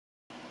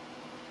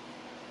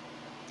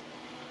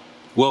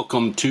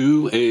Welcome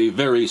to a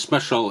very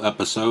special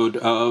episode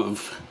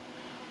of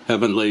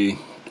Heavenly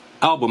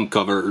Album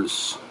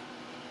Covers.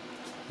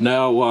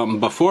 Now,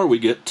 before we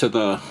get to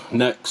the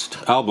next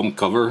album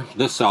cover,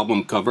 this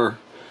album cover,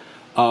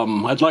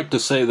 I'd like to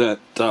say that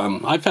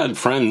I've had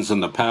friends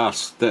in the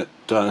past that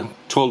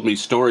told me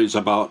stories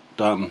about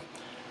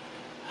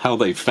how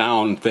they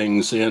found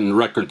things in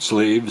record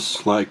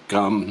sleeves, like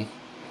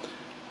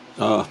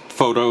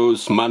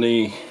photos,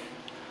 money,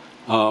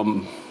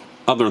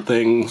 other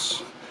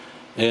things.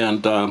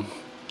 And I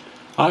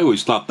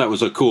always thought that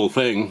was a cool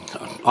thing.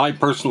 I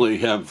personally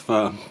have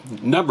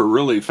never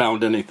really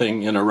found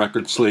anything in a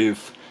record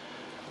sleeve.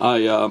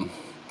 I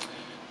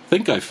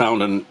think I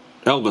found an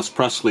Elvis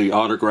Presley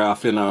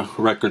autograph in a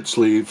record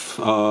sleeve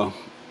a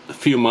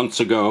few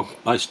months ago.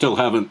 I still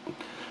haven't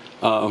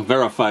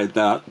verified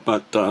that,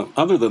 but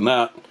other than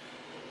that,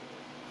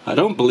 I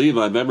don't believe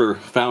I've ever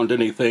found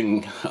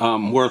anything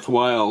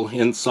worthwhile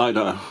inside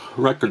a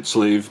record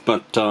sleeve.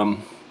 But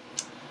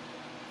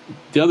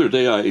the other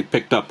day I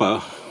picked up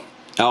a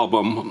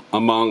album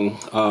among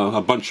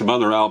a bunch of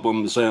other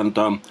albums, and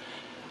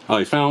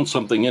I found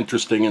something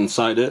interesting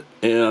inside it,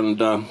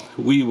 and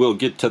we will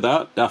get to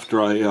that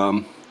after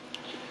I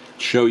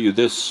show you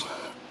this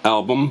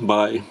album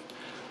by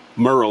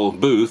Merle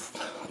Booth,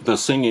 the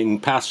singing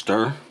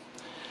pastor.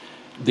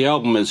 The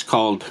album is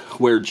called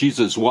Where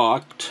Jesus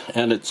Walked,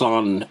 and it's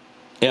on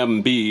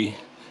MB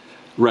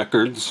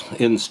Records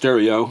in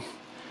stereo.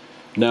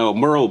 Now,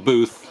 Merle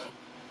Booth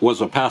was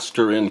a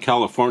pastor in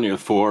California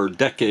for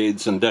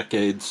decades and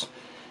decades.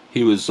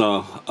 He was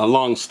a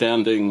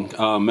long-standing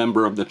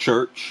member of the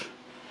church,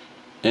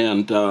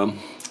 and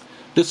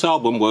this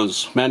album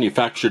was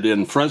manufactured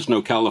in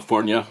Fresno,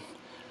 California.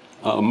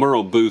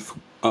 Merle Booth,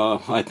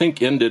 I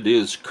think, ended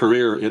his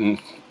career in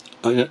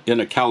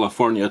a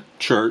California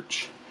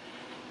church,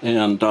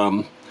 and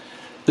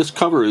this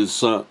cover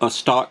is a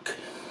stock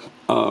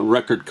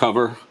record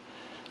cover.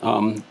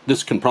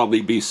 This can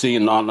probably be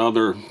seen on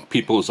other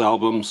people's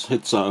albums.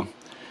 It's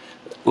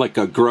like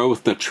a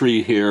growth, a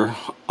tree here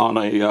on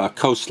a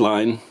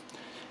coastline,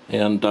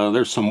 and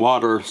there's some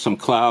water, some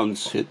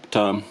clouds.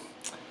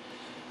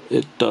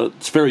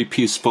 It's very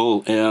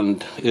peaceful,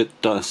 and it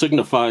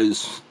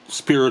signifies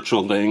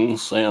spiritual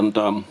things.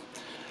 And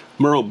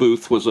Merle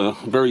Booth was a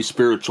very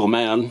spiritual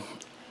man,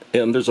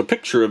 and there's a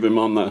picture of him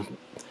on the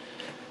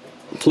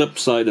flip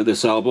side of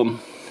this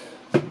album.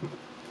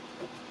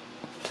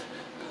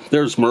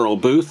 There's Merle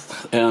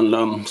Booth,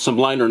 and some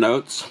liner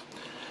notes.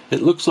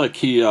 It looks like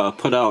he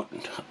put out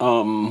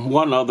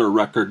one other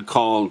record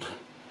called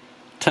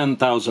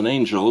 10,000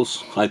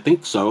 Angels, I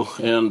think so,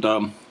 and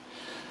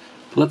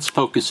let's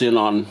focus in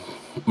on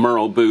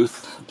Merle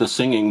Booth, the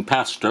singing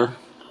pastor.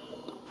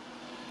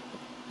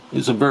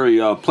 He's a very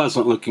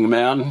pleasant-looking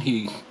man.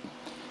 He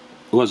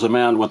was a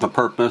man with a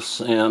purpose,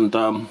 and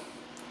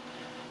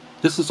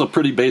this is a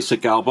pretty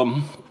basic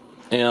album,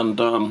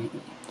 and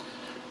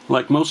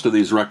like most of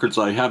these records,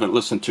 I haven't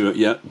listened to it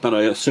yet, but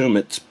I assume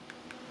it's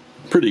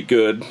pretty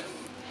good.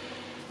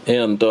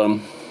 And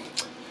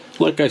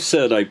like I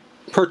said, I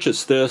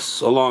purchased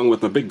this along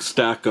with a big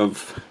stack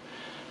of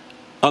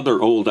other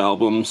old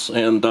albums,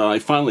 and I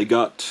finally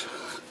got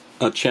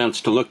a chance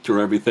to look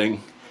through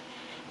everything.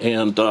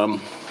 And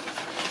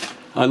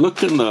I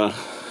looked in the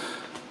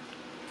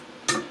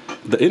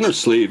inner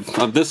sleeve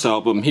of this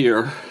album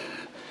here,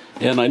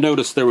 and I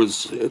noticed it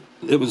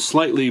was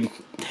slightly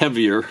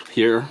heavier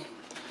here.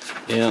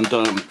 And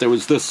there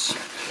was this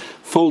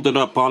folded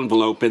up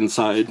envelope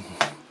inside,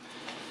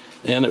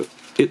 and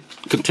it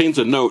contains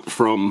a note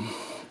from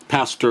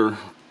Pastor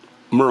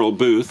Merle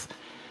Booth,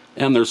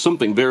 and there's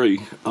something very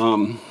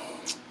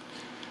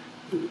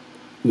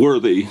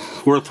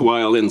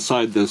worthwhile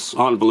inside this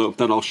envelope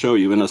that I'll show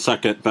you in a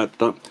second. But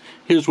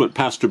here's what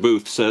Pastor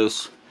Booth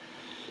says.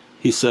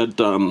 He said,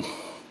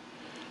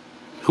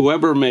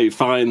 "Whoever may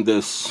find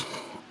this,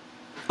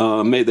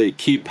 may they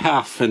keep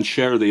half and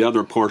share the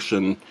other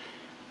portion,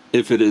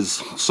 if it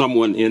is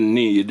someone in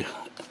need."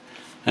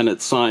 And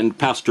it's signed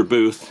Pastor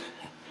Booth.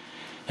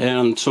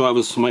 And so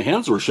my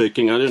hands were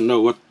shaking. I didn't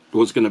know what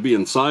was going to be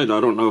inside.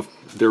 I don't know if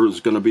there was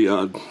going to be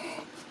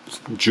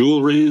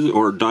jewelry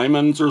or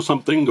diamonds or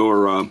something,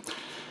 or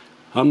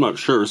I'm not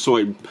sure.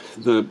 So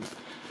the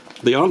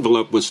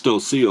envelope was still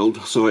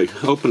sealed, so I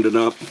opened it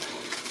up.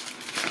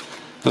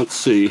 Let's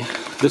see.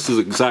 This is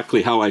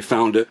exactly how I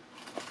found it.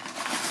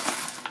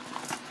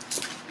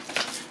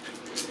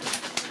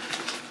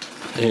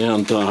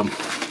 And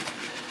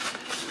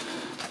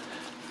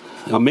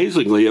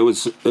amazingly, it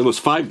was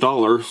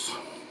 $5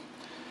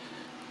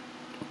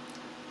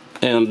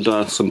 and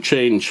some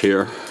change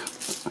here.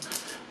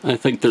 I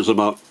think there's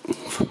about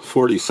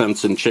 40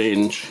 cents in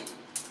change.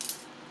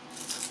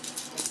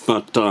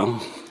 But I'm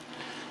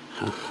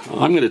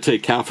going to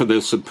take half of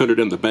this and put it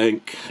in the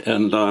bank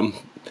and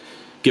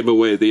give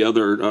away the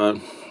other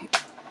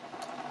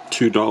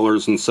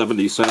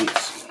 $2.70.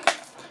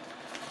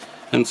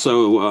 And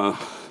so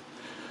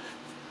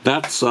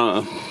that's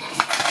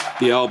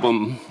the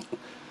album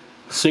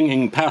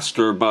Singing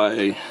Pastor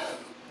by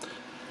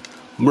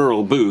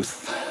Merle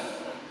Booth.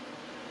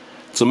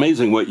 It's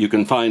amazing what you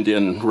can find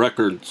in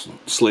record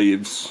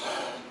sleeves.